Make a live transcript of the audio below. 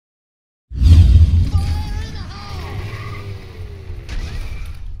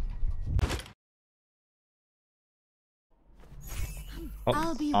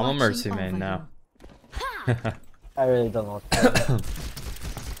Oh, I'm a mercy main now. I really don't know what to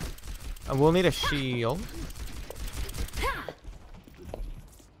do. We'll need a shield.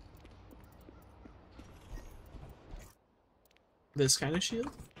 This kind of shield?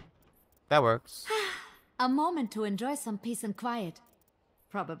 That works. A moment to enjoy some peace and quiet.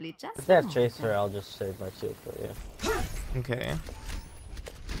 Probably just. If they have chaser, I'll just save my shield for you. Okay.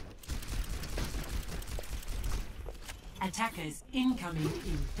 Attackers incoming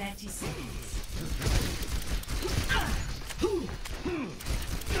in 30 seconds.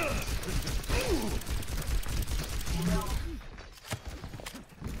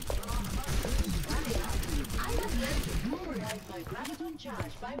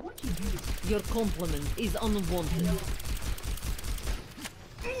 Your compliment is unwanted.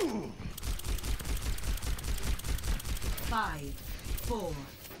 Five, 4,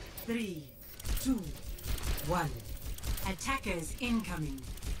 3, 2, 1. Attackers incoming.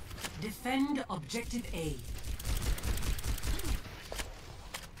 Defend objective A.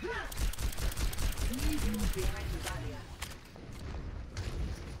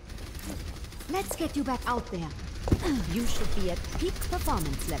 Let's get you back out there. You should be at peak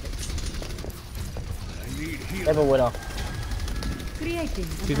performance levels. Have a widow. Creating.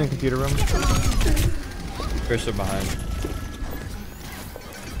 She's in computer room. Christian behind.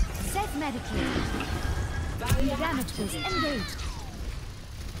 Self-medicated. Damage was engaged.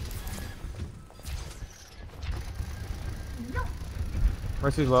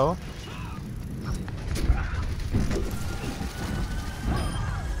 Mercy's low.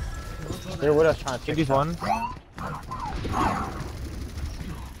 Their widow's trying to He's one.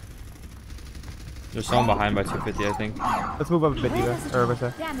 There's someone behind by 250, I think. Let's move up a bit, Diva. Or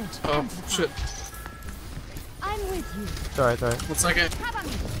Rissa. Damage. Oh, shit. I'm with you. It's alright, it's alright. 1 second. Cover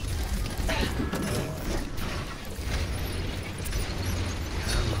me.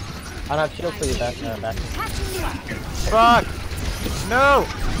 I don't have shield for you back. Back. Catching you up. Fuck! No!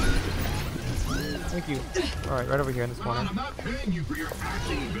 Thank you. Alright, right over here in this corner.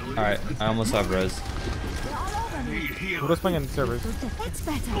 Alright, I almost have res. They're all over me. We're just playing in servers. It's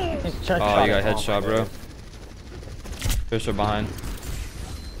better. Oh, you got headshot, bro. Christian behind.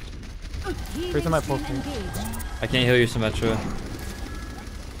 Here's my pulse. I can't heal you, Symmetra.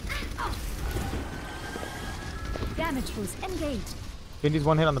 Damage was engaged. Genji's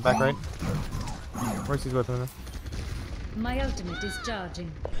one hit on the back right. Mercy's with him. My ultimate is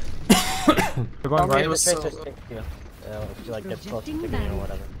charging. They're going right. it was so- If you like get close to the beginning or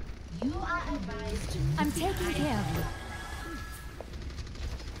whatever. You are advised. I'm taking care of you.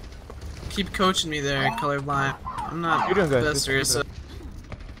 Keep coaching me there, colorblind. I'm not You're doing good. that Just serious.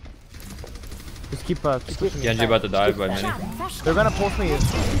 keep it up. Just keep pushing. Genji about to die by mini. They're gonna pulse me. Out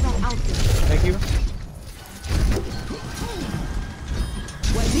there. Thank you.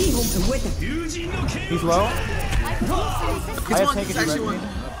 He's low. I have taken Actually, you one.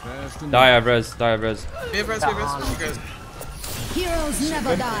 right. Die, I have res. Die, I have res. We have res, we have res. You guys. Heroes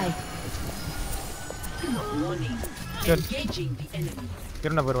never die. Good. You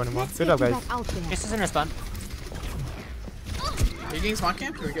don't have widow anymore. Let's Good get job, you guys. back out there. This doesn't respond. Are you getting spawn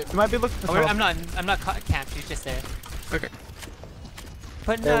camp? Or we good? You might be looking for Oh, help. I'm not camped. She's just there. Okay.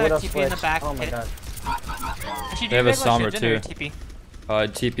 Putting Their widow TP in the switch. back. Oh my hit it. god. Actually, They have a red one Sombra, should generate too. TP.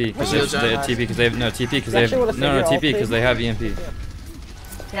 TP because Shield they have TP because they have no TP because they have Actually, no what if TP they because they have EMP. Okay.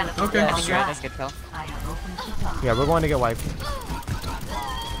 I think you're right. That's good, Phil. Yeah, we're going to get wiped.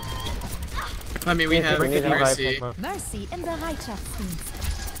 I mean, we have we need Mercy. Mercy in the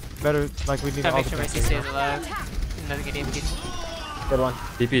Reichschaftens. Better, like, we need Gotta all make sure the Mercy stays alive. Another good game. Good one.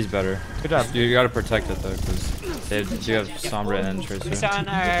 TP is better. Good job. You gotta protect it though because they do have Sombra and We're Tracer. on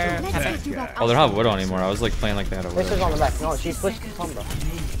our Let's get you back Oh, out they don't have Widow anymore. I was like playing like they had a This is Widow. on the back. No, she pushed the Sombra.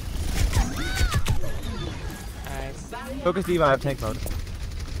 Alright. Focus Diva, I have tank mode.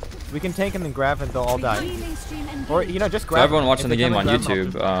 We can tank and then grab and they'll all die. Healing stream engaged. Or, you know, just So grab. everyone them. watching If the they game come on and grab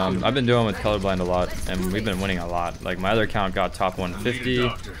them, YouTube, I'll just- I've been doing with Colorblind a lot, and we've been winning a lot. Like my other account got top 150.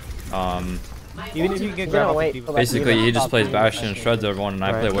 Even if you can get You grab don't off wait Diva. till Basically, he just plays top Bastion and shreds everyone, and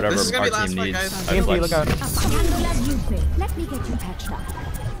I play Right. whatever This is gonna our be last team fight, needs. guys. I EMP, flex. look out. Let me get you patched up.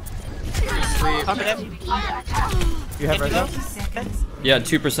 Sleep. Pump it in. You have res up? Yeah,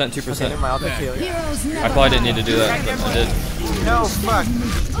 2%, Okay, 2%. never mind, I'll take heal. Heroes never I probably didn't die. need to do that, but I did. No, fuck.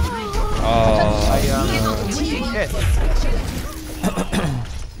 Oh, Shit.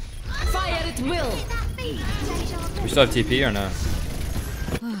 Fire at will. we still have TP or no?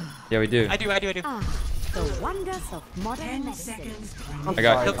 Yeah, we do. I do. Ah, the wonders of modern 10 medicine. seconds. I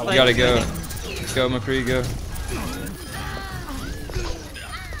got. You gotta go. Go, McCree, go.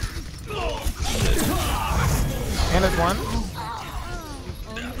 And there's one.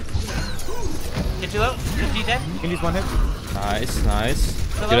 Get you low. Get you dead. You can use one hit. Nice, nice.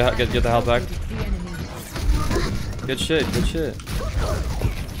 Get the health back. Good shit, good shit.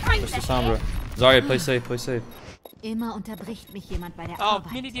 Push the Sombra. Zarya, play safe, play safe. Immer unterbricht mich jemand bei der Oh,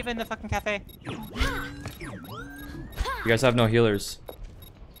 Arbeit. mini diva in the fucking cafe. You guys have no healers.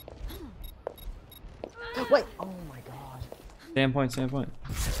 Wait. Oh my god. Standpoint, standpoint.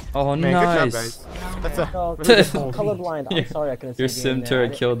 Oh, Man, nice. good job, guys. That's a. No, colorblind. I'm sorry, I couldn't see Your the sim game there.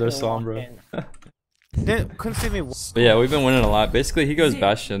 turret killed their couldn't walk Sombra. in. Couldn't see me. But yeah, we've been winning a lot. Basically, he goes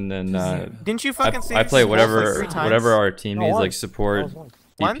Bastion, and Didn't you fucking see I play me whatever like 3 times? whatever our team No, needs, once. like support, That was once.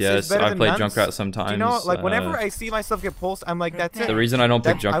 Once is DPS. better I than play none. Junkrat sometimes. You know, like whenever I see myself get pulsed, I'm like, that's it. The reason I don't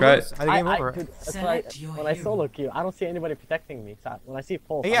pick I Junkrat, lose. I game over. That's why when I solo queue, I don't see anybody protecting me. So when I see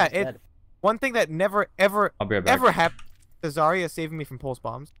pulse, Yeah, I'm just dead. One thing that never ever I'll be right back. ever happened to Zarya saving me from pulse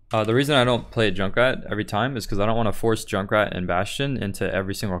bombs. The reason I don't play Junkrat every time is because I don't want to force Junkrat and Bastion into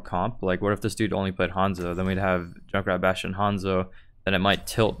every single comp. Like, what if this dude only played Hanzo? Then we'd have Junkrat, Bastion, Hanzo. Then it might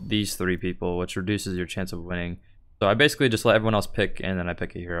tilt these 3 people, which reduces your chance of winning. So I basically just let everyone else pick, and then I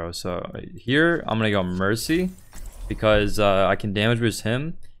pick a hero. So here, I'm going to go Mercy, because I can damage boost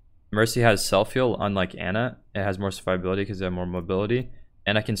him. Mercy has self-heal, unlike Ana. It has more survivability because they have more mobility.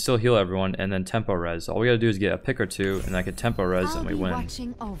 And I can still heal everyone, and then tempo res. All we gotta do is get a pick or 2, and I can tempo res, and we win.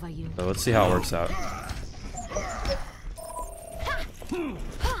 Watching over you. So let's see how it works out.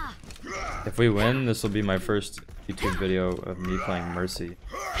 If we win, this will be my first YouTube video of me playing Mercy.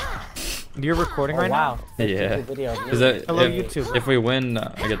 You're recording right wow. Yeah. Video. Because Hello, YouTube. if we win,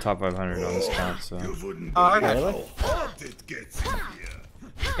 I get top 500 on this count. So Oh, I got Really?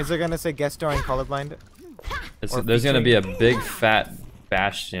 Is there gonna say guest starring colorblind? there's gonna be a big fat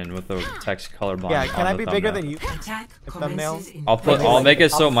Bastion with the text colorblind. Yeah, can I on the be bigger thumbnail. than you? Attack thumbnail. commences in I'll make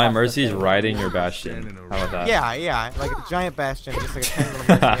it so my Mercy's riding your Bastion. How about that? Yeah, like a giant bastion, just like a tiny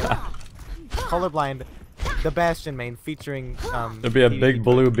little bastion. Colorblind, the bastion main featuring There'll be a big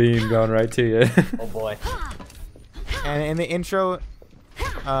blue beam going right to you. Oh boy. And in the intro,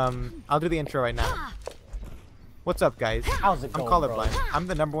 I'll do the intro right now. What's up, guys? How's it I'm going, colorblind. I'm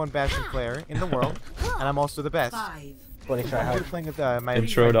the #1 bastion player in the world, and I'm also the best. 5, Bro? Try I'm hard. playing with my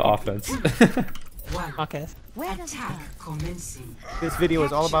Intro to offense. 1. Okay. Where does it Attack commencing. This video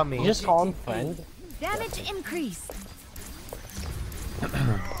is all about me. You just call him friend. damage increase?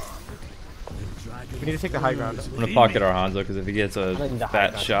 We need to take the high ground. I'm gonna pocket our Hanzo because if he gets a think the high fat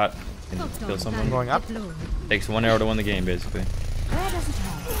ground. shot and kill I'm someone, going up. takes 1 arrow to win the game basically. Where does it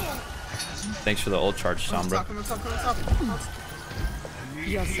hurt? Thanks for the ult charge, Sombra.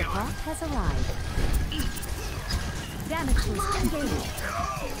 Your support has arrived. Damage boost engaged.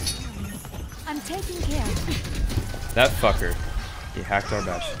 I'm taking care. That fucker. He hacked our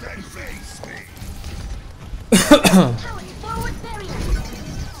Bastion.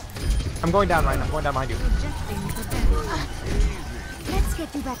 I'm going down right now. I'm going down behind you. Let's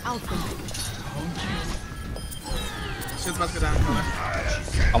get you back out there. Shit's about to go down. Color.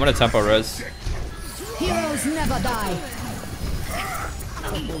 I'm gonna tempo res. Heroes never die.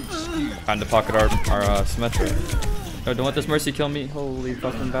 Time to pocket our Symmetra. No, don't let this Mercy kill me. Holy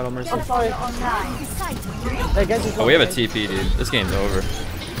fucking battle Mercy. I'm sorry. Hey, guys, just Oh, we have a TP, dude. This game's over. You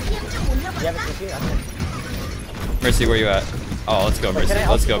have a TP? Okay. Mercy, where you at? Oh, let's go, Mercy.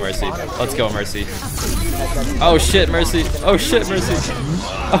 Let's go, Mercy. Let's go, Mercy. Oh shit, Mercy. Oh shit, Mercy.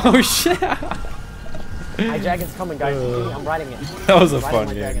 Oh shit. My dragon's coming, guys. I'm riding it. That was a Riding fun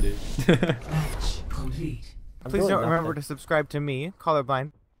my game, dragon. dude. Match complete. I'm Please doing don't nothing. remember to subscribe to me,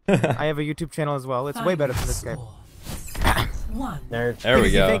 Colorblind. I have a YouTube channel as well. It's way better than this guy. 1. Nerd. There we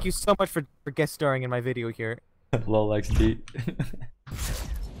Casey, go. Thank you so much for guest starring in my video here. Lol XP.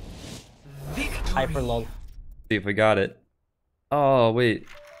 Hyper low. See if we got it. Oh wait,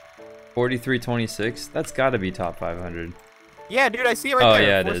 4326. That's got to be top 500. Yeah, dude, I see it right Oh there.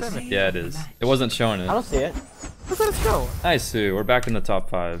 yeah, it 4-7. is. Yeah, it is. It wasn't showing I it. don't see it. Let's go. Nice, Sue. We're back in the top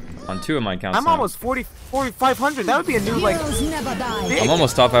 5 on 2 of my accounts. I'm now. almost 4,500. That would be a new like. Heroes never die. I'm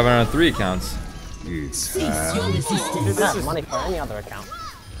almost top 500 on 3 accounts. It's not money for any other account.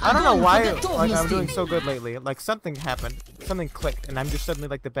 I don't know why like I'm doing so good lately. Like something happened, something clicked, and I'm just suddenly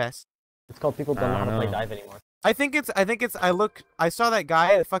like the best. It's called people don't know how to play know. dive anymore. I think it's I saw that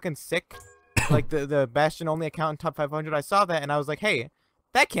guy fucking sick, like the Bastion only account in top 500. I saw that and I was like, hey,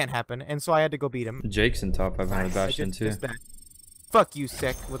 that can't happen, and so I had to go beat him. Jake's in top 500 I Bastion just too. missed that. Fuck you,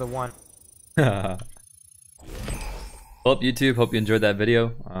 sick with a 1. Well, YouTube, hope you enjoyed that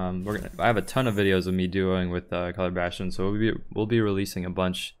video. I have a ton of videos of me duoing with Kolorbastion, so we'll be releasing a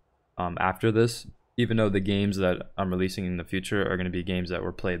bunch after this. Even though the games that I'm releasing in the future are going to be games that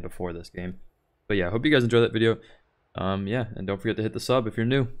were played before this game. But yeah, hope you guys enjoyed that video. Yeah, and don't forget to hit the sub if you're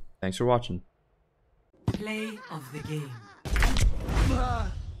new. Thanks for watching. Play of the game.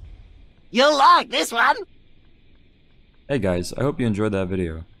 You'll like this one! Hey guys, I hope you enjoyed that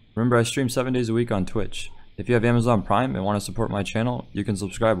video. Remember, I stream 7 days a week on Twitch. If you have Amazon Prime and want to support my channel, you can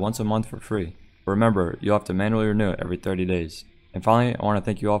subscribe once a month for free. But remember, you'll have to manually renew it every 30 days. And finally, I want to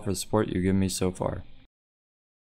thank you all for the support you've given me so far.